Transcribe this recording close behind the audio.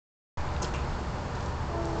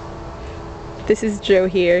This is Joe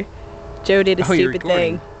here. Joe did a stupid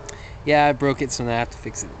thing. Yeah, I broke it, so now I have to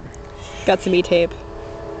fix it. Got some E-tape.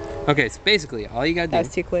 Okay, so basically, all you gotta do... That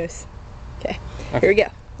was too close. Okay, here we go.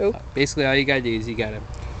 Oh. Basically, all you gotta do is you gotta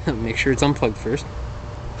make sure it's unplugged first,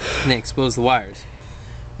 and then expose the wires.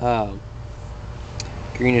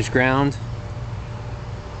 Green is ground,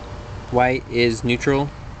 white is neutral,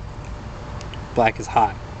 black is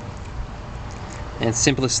hot. And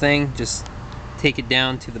simplest thing, just take it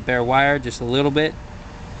down to the bare wire just a little bit.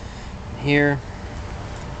 Here,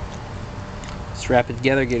 just wrap it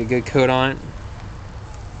together, get a good coat on it.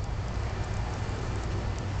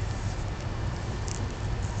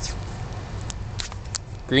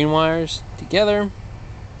 Green wires together.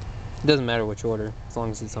 It doesn't matter which order, as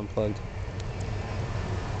long as it's unplugged.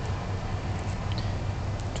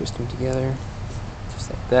 Twist them together, just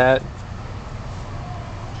like that.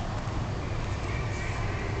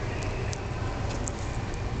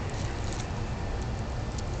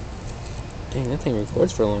 Dang, that thing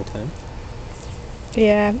records for a long time.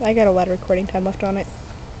 Yeah, I got a lot of recording time left on it.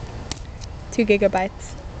 2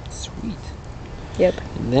 gigabytes. Sweet. Yep.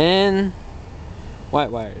 And then white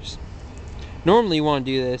wires. Normally you want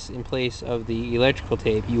to do this in place of the electrical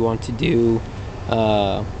tape. You want to do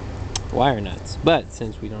wire nuts, but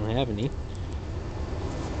since we don't have any,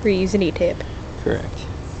 we're using E-tape. Correct.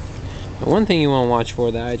 Now, one thing you want to watch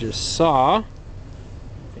for that I just saw,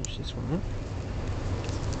 finish this one up,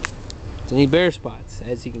 it's any bare spots.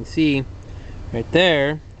 As you can see right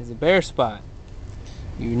there is a bare spot.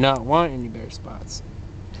 You do not want any bare spots,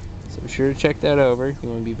 so be sure to check that over. You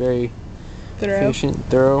want to be very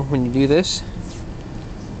thorough when you do this.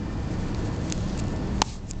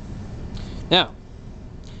 Now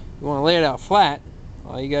you want to lay it out flat.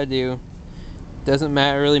 All you gotta do, doesn't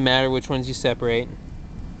really matter which ones you separate,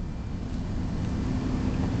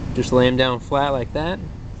 just lay them down flat like that.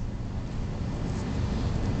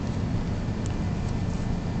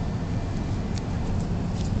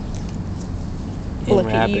 Look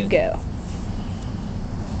at you go.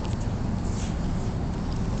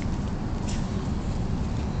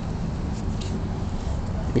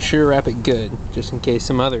 Be sure to wrap it good, just in case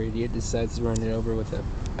some other idiot decides to run it over with a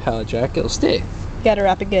pallet jack. It'll stay. You gotta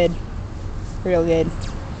wrap it good. Real good.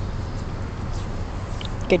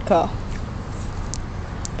 Good call.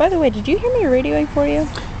 By the way, did you hear me radioing for you?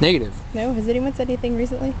 Negative. No? Has anyone said anything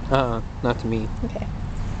recently? Not to me. Okay.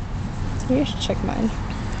 Maybe I should check mine.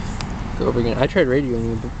 Go over again. I tried radioing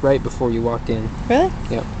you right before you walked in. Really?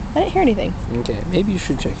 Yep. I didn't hear anything. Okay, maybe you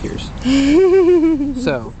should check yours.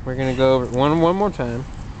 So, we're gonna go over one more time.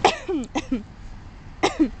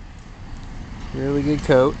 Really good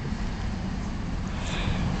coat.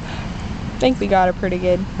 I think we got it pretty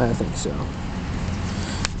good. I think so.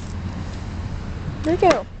 There we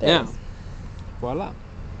go. There yeah. Voila.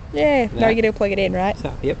 Yeah. Now we get to plug it in, right?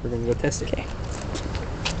 So, yep, we're gonna go test it. Okay.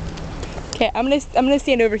 Okay, I'm gonna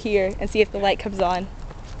stand over here and see if the light comes on.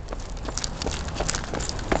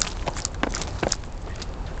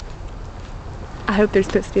 I hope there's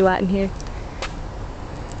supposed to be light in here.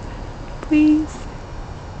 Please.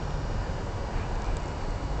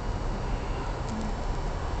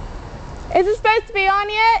 Is it supposed to be on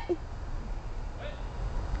yet? What?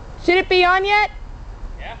 Should it be on yet?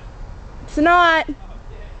 Yeah. It's not. Oh,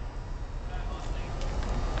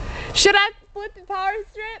 yeah. Should I flip the power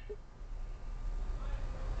strip?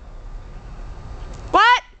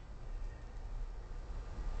 What?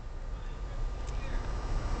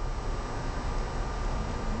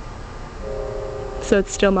 So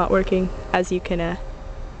it's still not working, as you can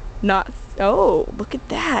oh, look at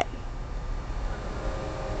that.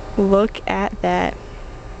 Look at that.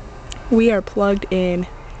 We are plugged in.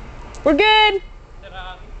 We're good.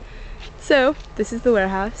 So this is the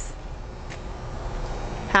warehouse.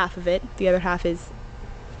 Half of it. The other half is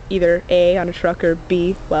either A, on a truck, or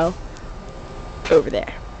B, well, over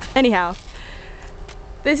there. Anyhow,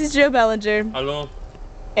 this is Joe Bellinger. Hello.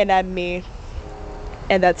 And I'm me.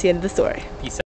 And that's the end of the story. Peace out.